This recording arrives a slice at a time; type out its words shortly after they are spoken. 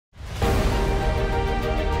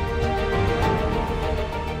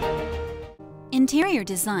Interior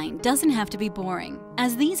design doesn't have to be boring,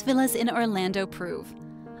 as these villas in Orlando prove.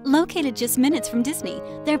 Located just minutes from Disney,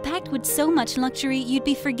 they're packed with so much luxury you'd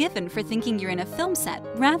be forgiven for thinking you're in a film set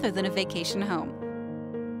rather than a vacation home.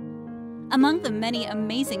 Among the many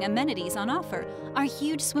amazing amenities on offer are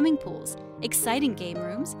huge swimming pools, exciting game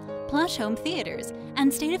rooms, plush home theaters,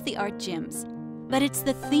 and state-of-the-art gyms. But it's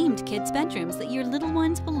the themed kids' bedrooms that your little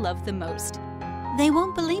ones will love the most. They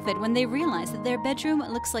won't believe it when they realize that their bedroom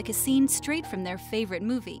looks like a scene straight from their favorite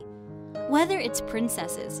movie. Whether it's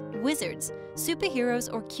princesses, wizards,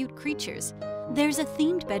 superheroes, or cute creatures, there's a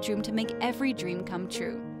themed bedroom to make every dream come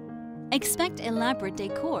true. Expect elaborate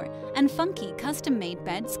decor and funky custom-made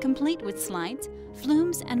beds complete with slides,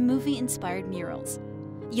 flumes, and movie-inspired murals.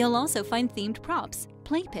 You'll also find themed props,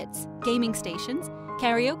 play pits, gaming stations,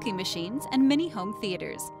 karaoke machines, and mini home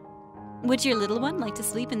theaters. Would your little one like to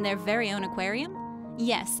sleep in their very own aquarium?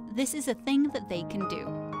 Yes, this is a thing that they can do.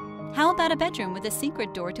 How about a bedroom with a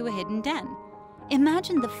secret door to a hidden den?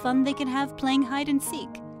 Imagine the fun they can have playing hide and seek.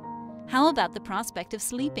 How about the prospect of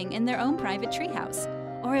sleeping in their own private treehouse,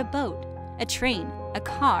 or a boat, a train, a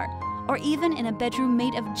car, or even in a bedroom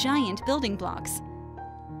made of giant building blocks?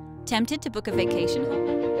 Tempted to book a vacation home?